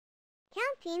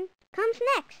Counting comes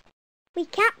next. We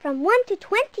count from 1 to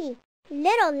 20.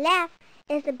 Little Laugh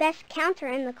is the best counter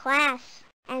in the class.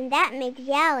 And that makes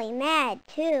Yally mad,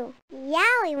 too.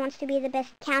 Yally wants to be the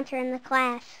best counter in the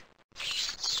class.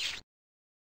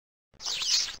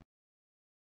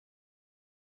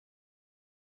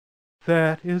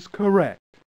 That is correct.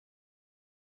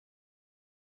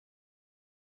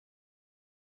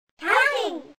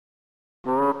 Counting!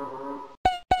 Woo!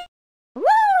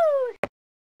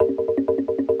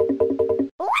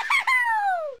 Woohoo!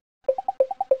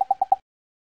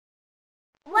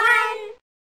 1,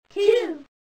 2,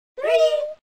 3,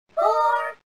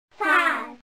 4,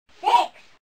 5, 6,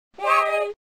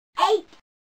 7, 8,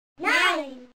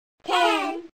 9,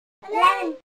 10,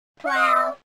 11,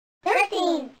 12,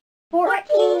 13,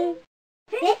 14,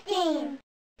 15,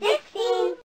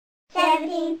 16,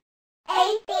 17,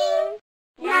 18,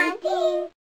 19,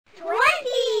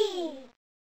 20!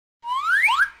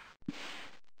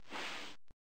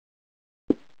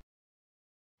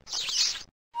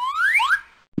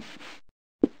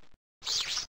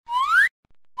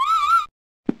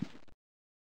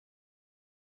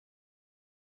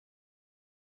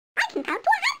 I can count to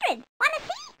 100. Wanna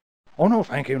see? Oh, no,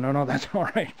 thank you. No, that's all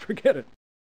right. Forget it.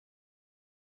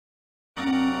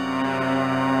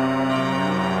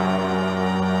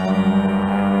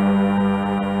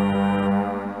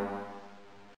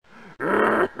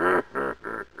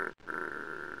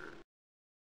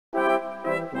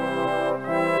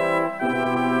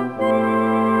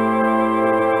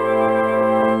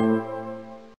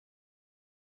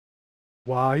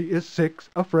 Why is 6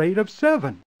 afraid of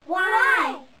 7?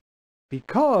 Why?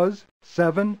 Because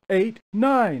 7, 8,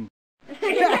 9. I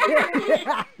don't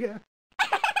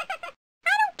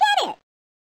get it.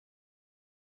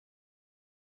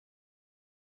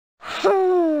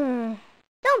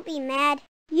 Don't be mad.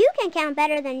 You can count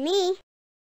better than me.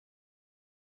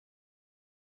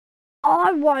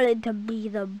 I wanted to be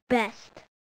the best.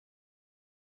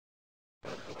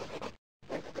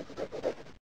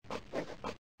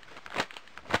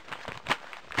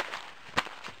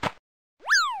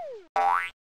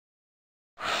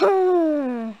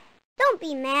 Don't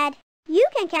be mad. You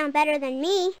can count better than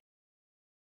me.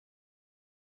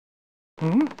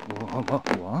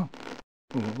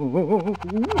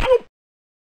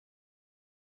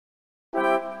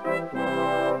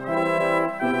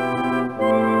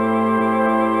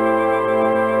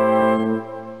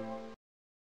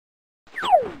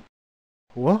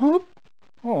 What?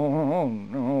 Oh,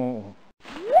 no.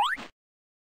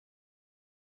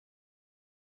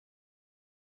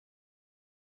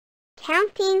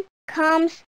 Counting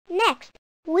comes next.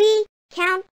 We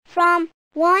count from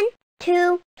 1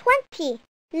 to 20.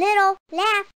 Little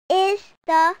Laugh is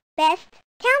the best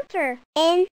counter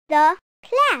in the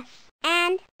class.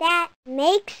 And that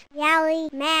makes Yally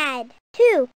mad,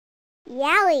 too.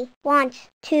 Yally wants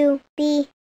to be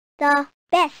the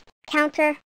best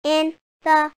counter in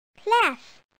the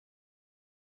class.